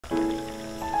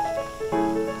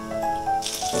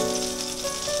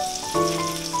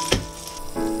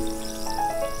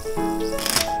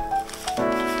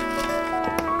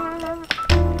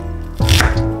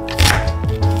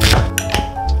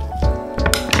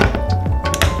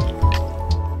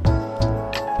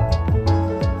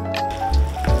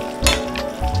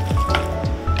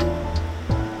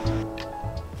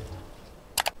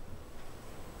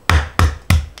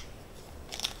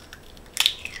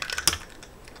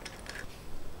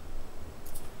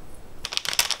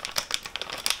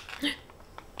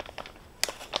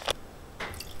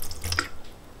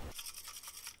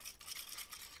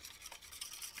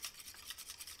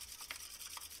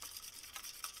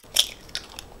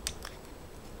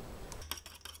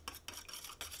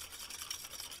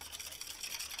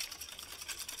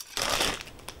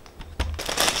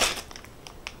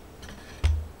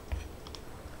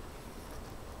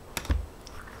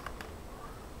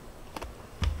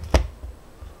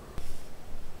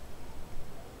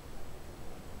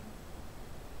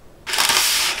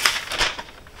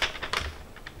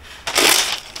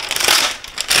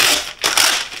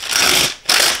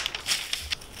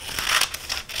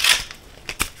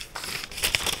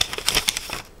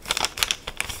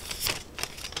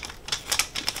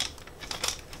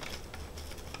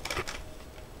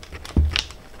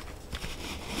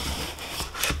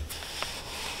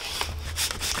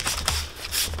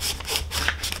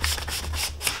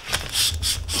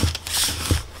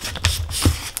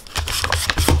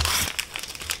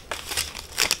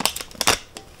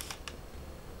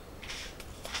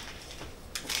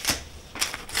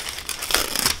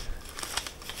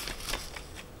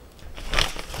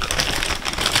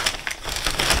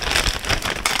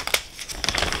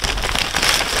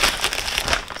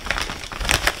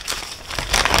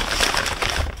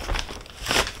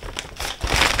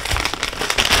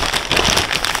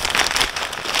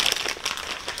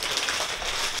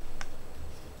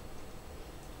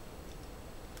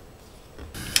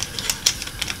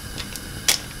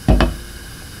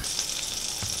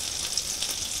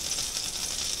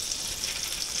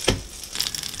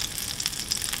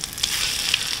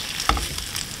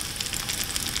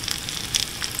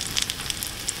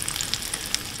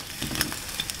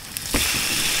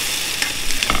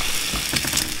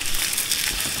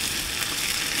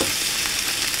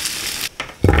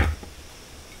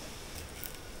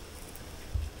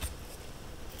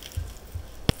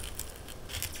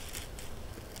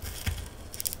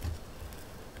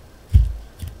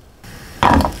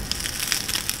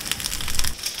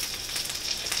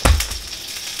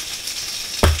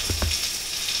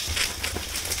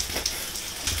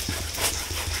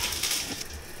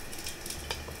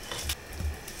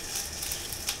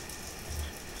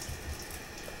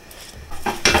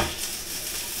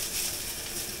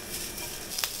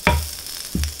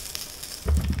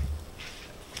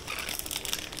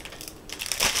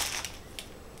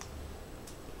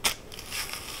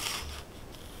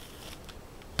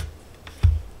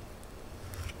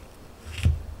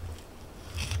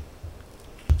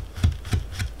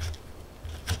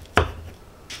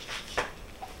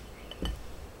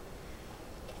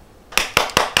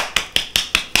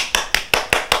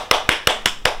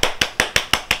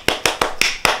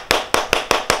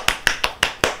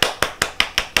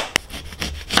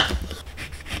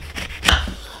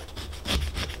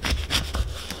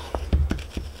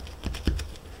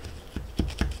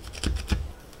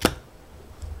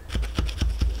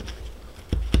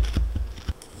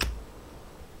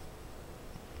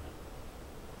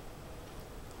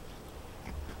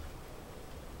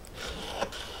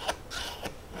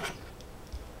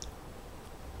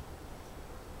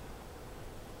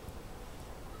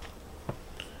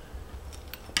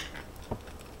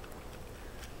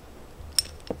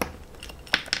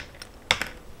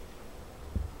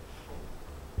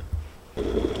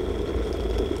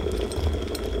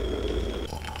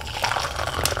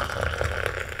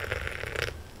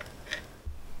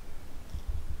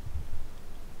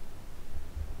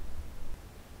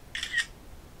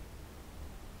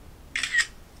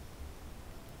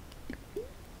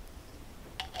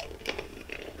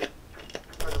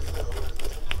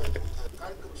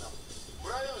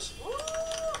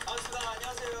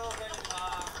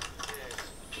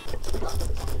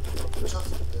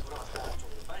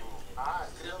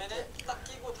그러면은 딱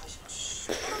끼고 다시.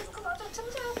 맞아,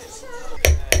 틈새야.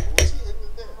 뭐지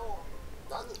했는데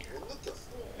나는 못 느꼈어.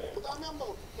 땀이 한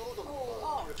방울 떨어졌는데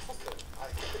이걸 쳤어.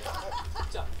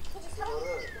 진짜.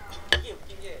 이거를 이게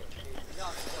웃긴 게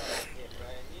유명한 기자의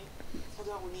브라이언이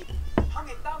서장훈이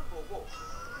형의 땀 보고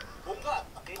뭔가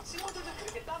내 친구들도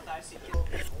그렇게 땀 날 수 있게.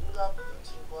 동갑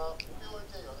여친과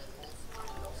 5개월째 연애 중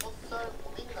 26살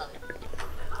고민이 나네.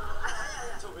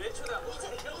 저 왜 초대한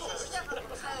거예요? 시작하고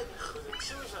가야 돼.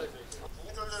 치우셔야죠.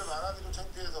 구구절절 말하기도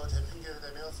창피해서 제 핑계를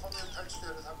대며 섬유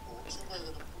탈취제를 샀고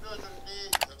친구에게도 뿌려준 뒤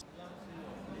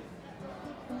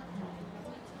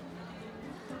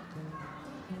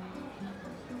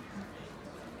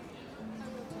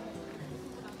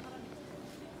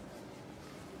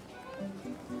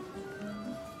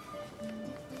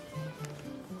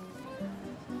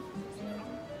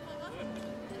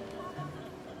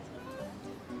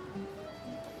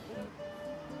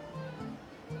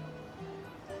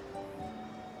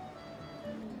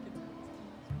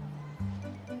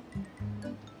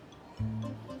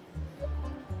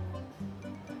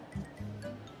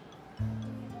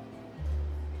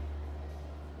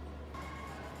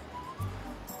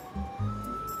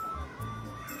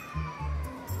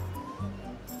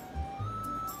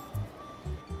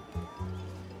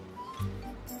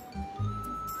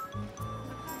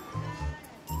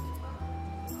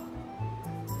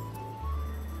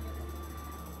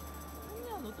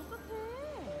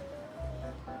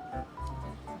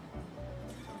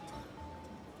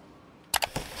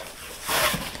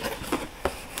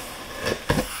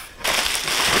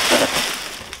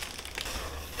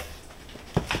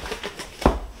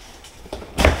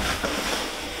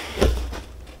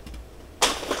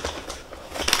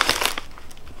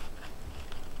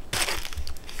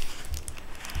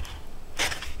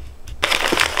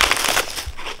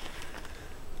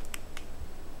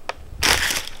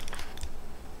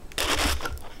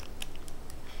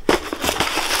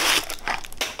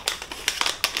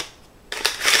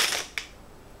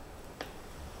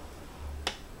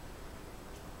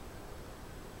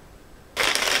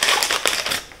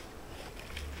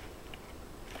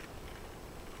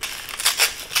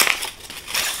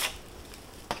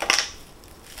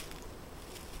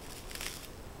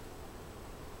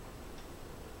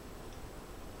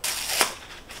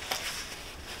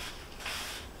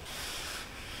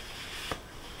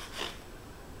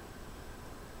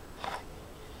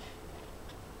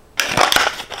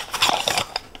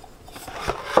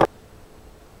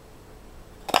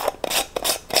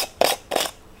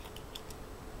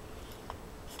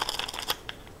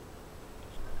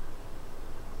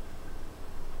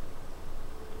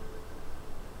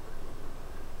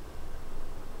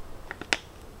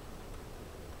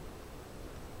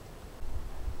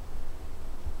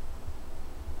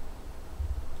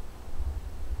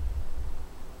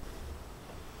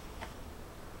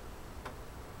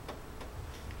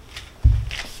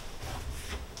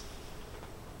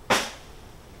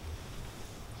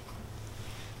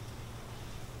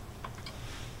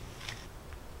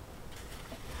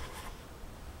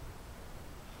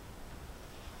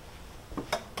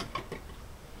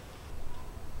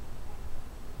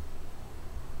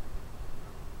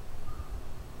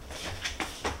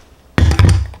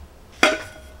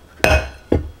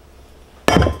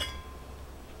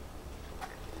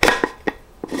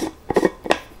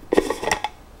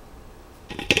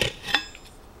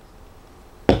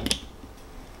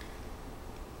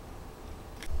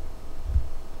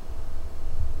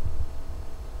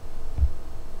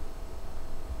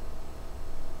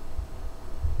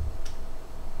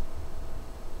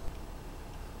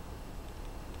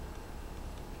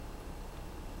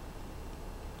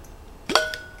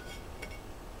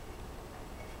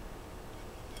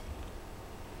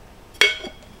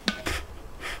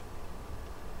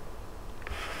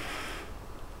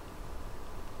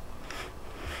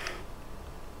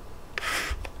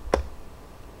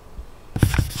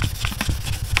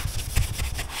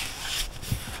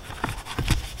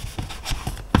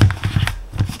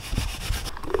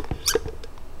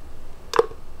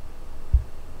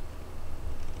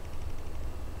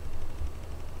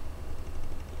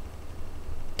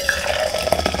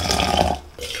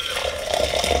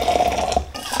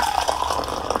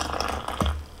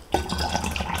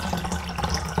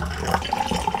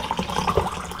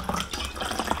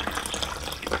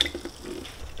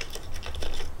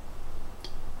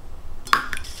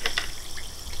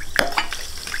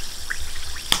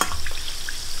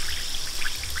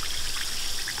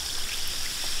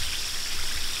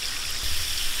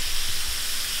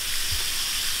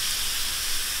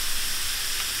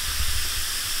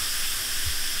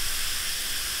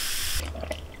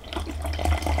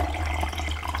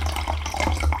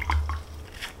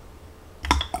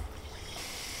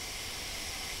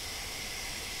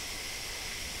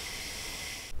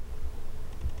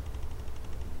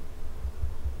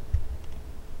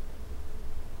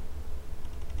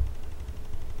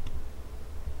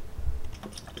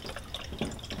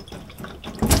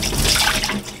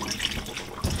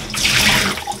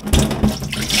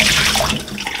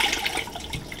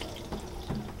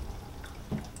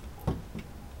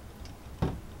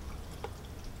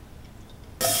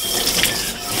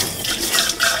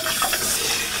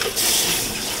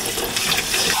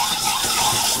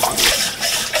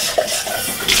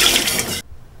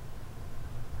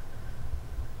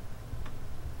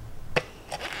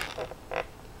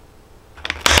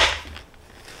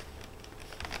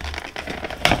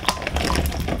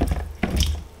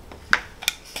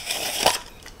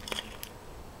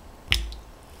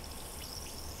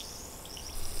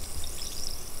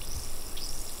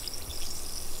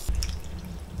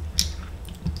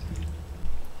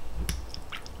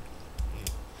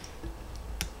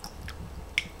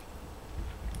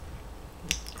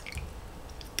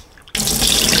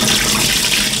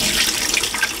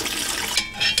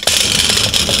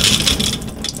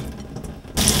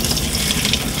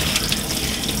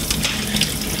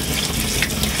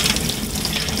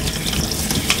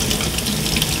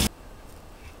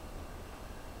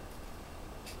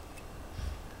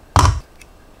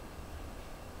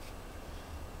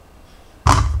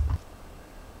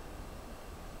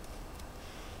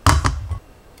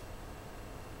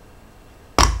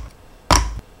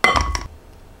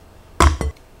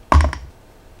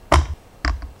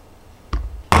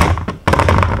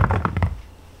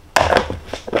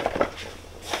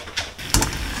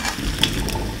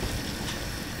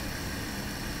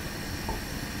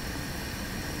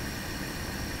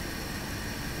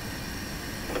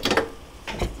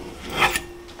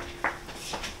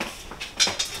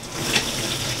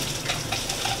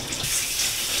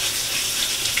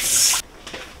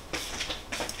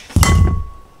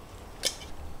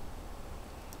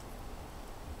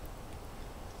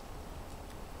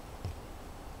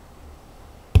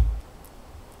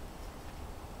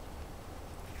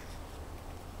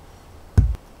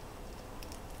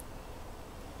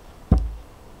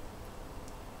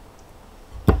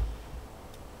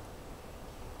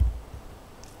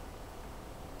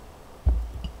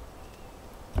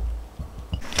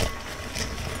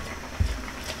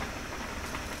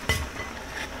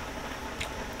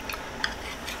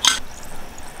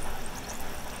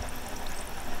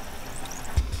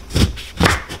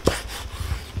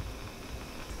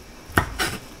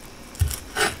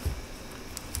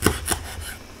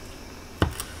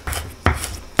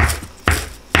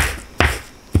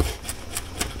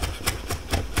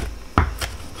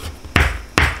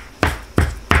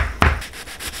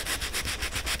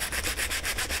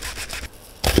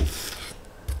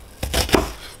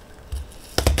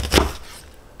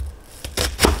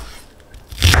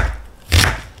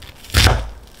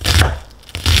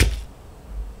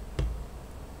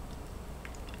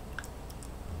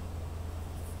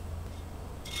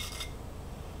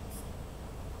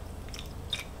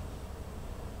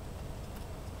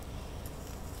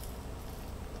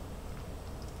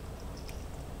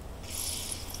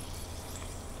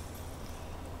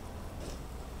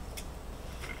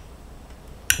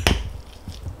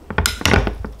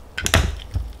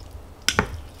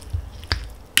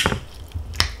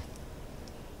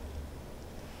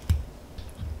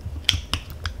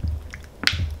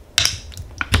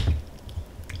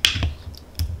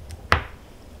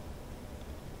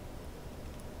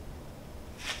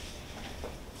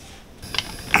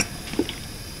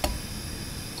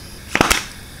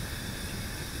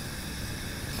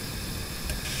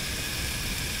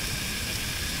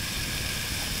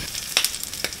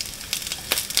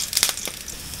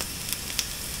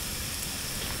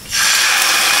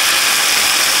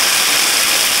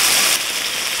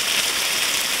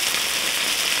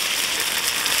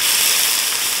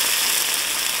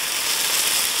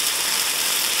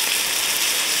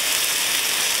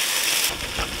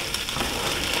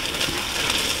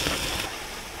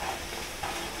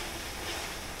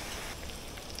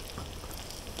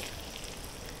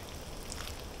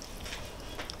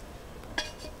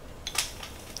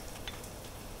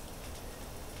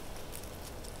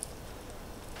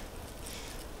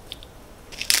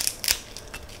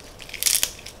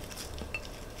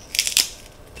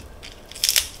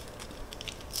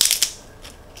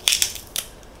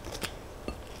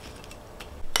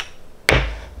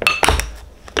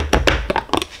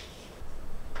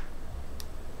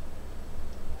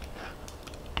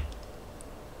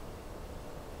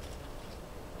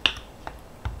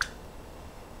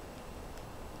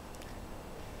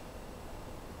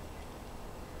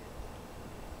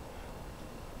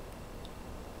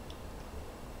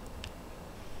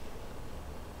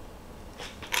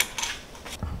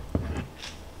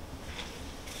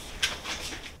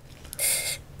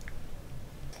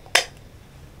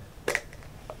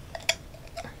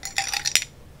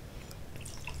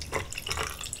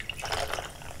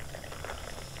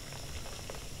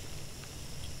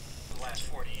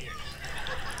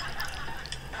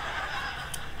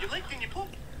licked and you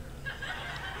pooped.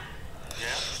 Yeah,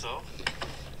 so?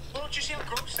 Well, don't you see how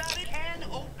gross that is? Can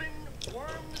open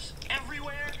worms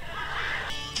everywhere.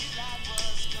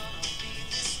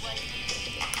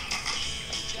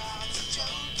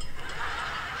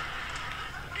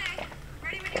 Hey,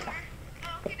 ready when you are.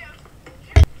 Oh, okay,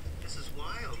 doke. This is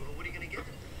wild. Well, what are you gonna get?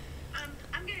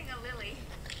 I'm getting a lily.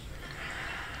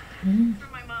 For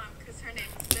my mom, because her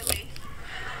name's Lily.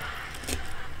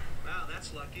 Wow,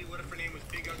 that's lucky. What if her name was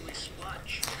Big Ugly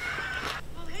Splotch?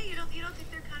 Well, hey, you don't think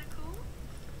they're kind of cool?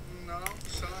 No,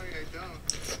 sorry, I don't.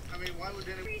 I mean, why would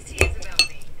anyone... Curious he is about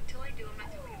me. Until I do, I'm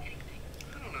not doing anything.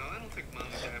 I don't know. I don't think Mom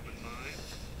and Dad would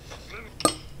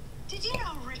mind. Did you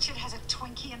know Richard has a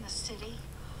Twinkie in the city?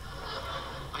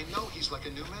 I know he's like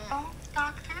a new man. Oh,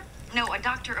 doctor? No, a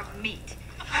doctor of meat.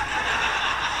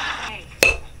 Hey.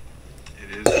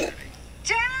 It is Judy.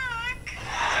 Jack!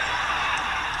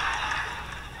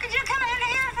 Could you come in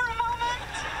here for a moment?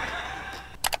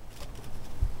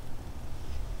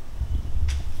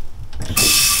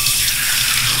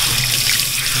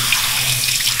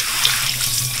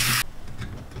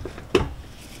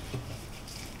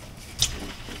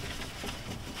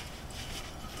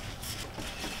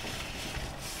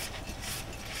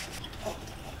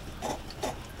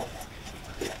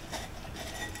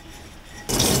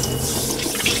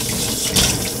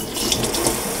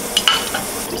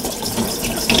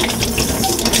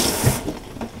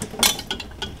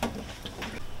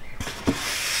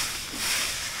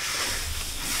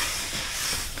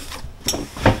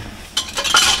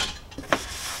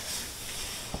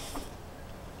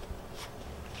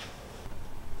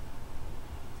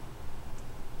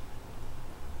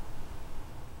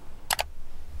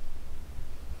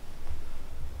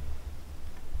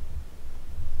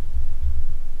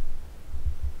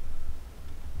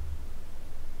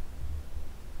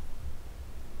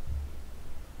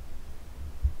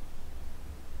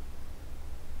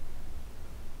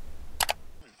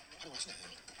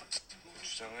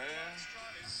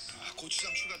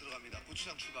 고추장 추가 들어갑니다.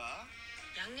 고추장 추가.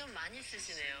 양념 많이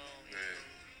쓰시네요. 네.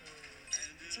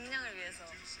 증량을 위해서.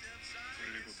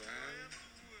 올리고당.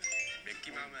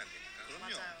 맵기만 하면 안 되니까.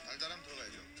 그럼요. 맞아요. 달달함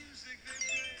들어가야죠.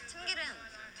 참기름.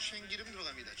 참기름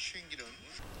들어갑니다. 참기름.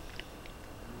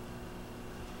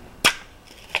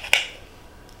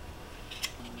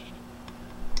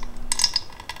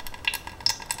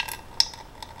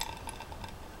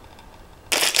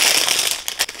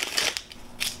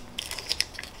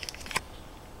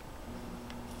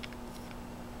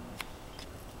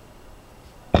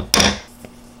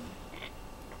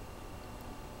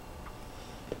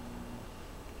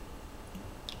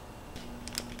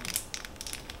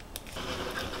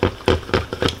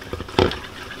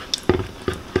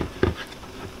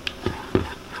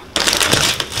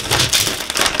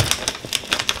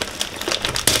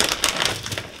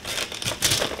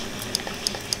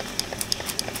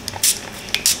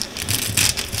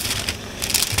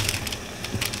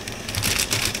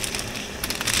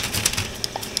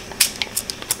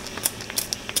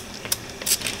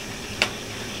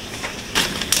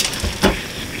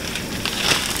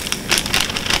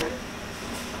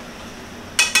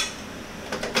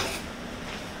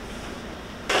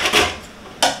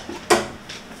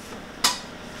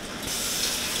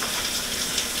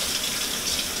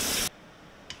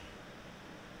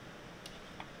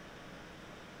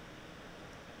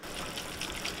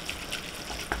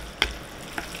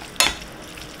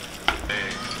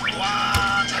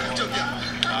 와, 자극적이야.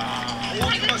 오,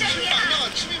 정말 침이 안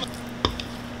나와. 침이 막.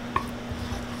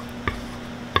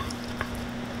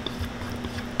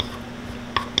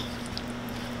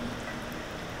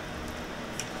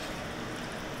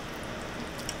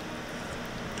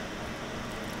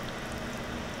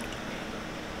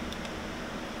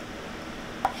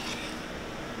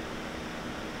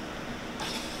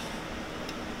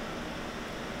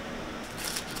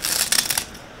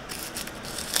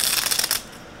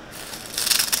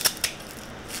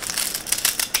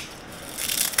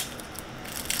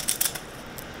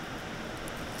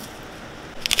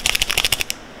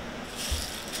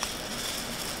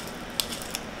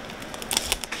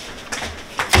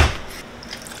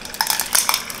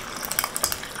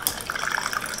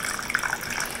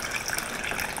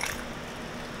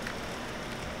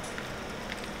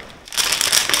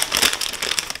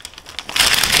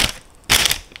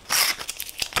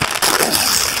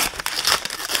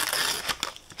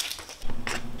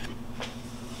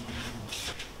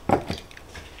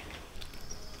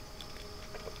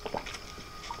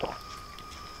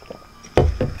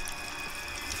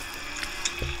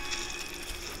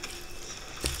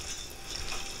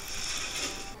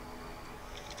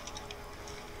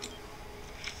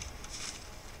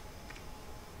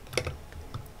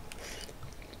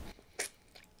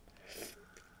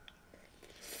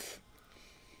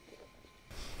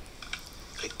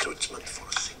 recruitment for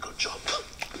a single job.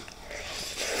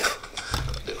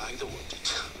 They like the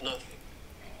wounded. Nothing.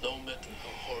 No matter how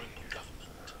horrible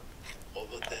government.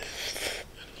 Over there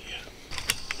and here.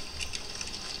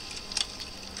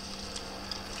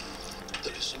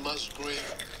 There is a mass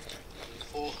grave.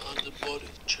 400 bodied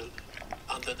children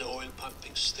under the oil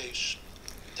pumping station,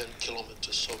 10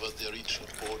 kilometers over the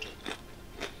Eritrean border.